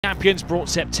Champions brought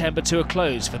September to a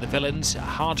close for the Villains, a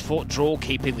hard-fought draw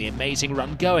keeping the amazing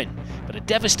run going, but a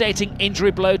devastating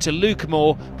injury blow to Luke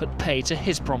Moore put pay to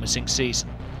his promising season.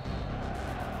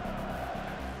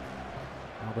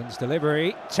 Albans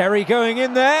delivery, Terry going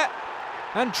in there,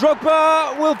 and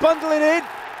Drogba will bundle it in.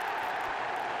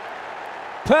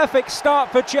 Perfect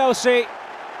start for Chelsea.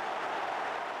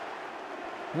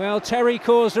 Well, Terry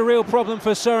caused a real problem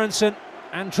for Sørensen,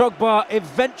 and Drogba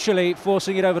eventually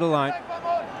forcing it over the line.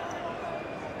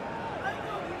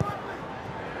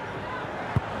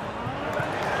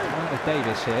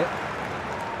 Davis here.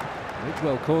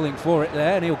 Ridgewell calling for it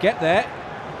there, and he'll get there.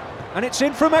 And it's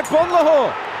in from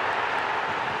Agbonlahor.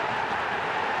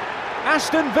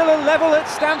 Aston Villa level at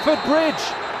Stamford Bridge.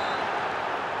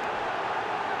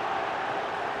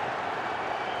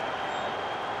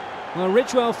 Well,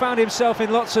 Ridgewell found himself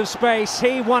in lots of space.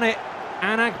 He won it,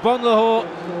 and Agbonlahor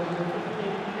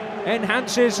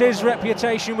enhances his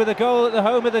reputation with a goal at the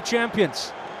home of the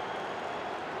champions.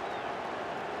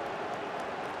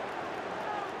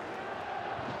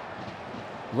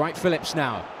 Wright Phillips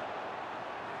now.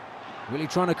 Really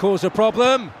trying to cause a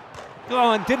problem.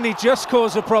 Oh, and didn't he just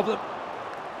cause a problem?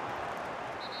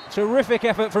 Terrific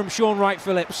effort from Sean Wright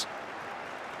Phillips.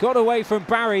 Got away from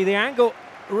Barry. The angle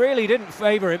really didn't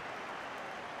favour him.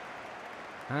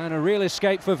 And a real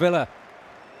escape for Villa.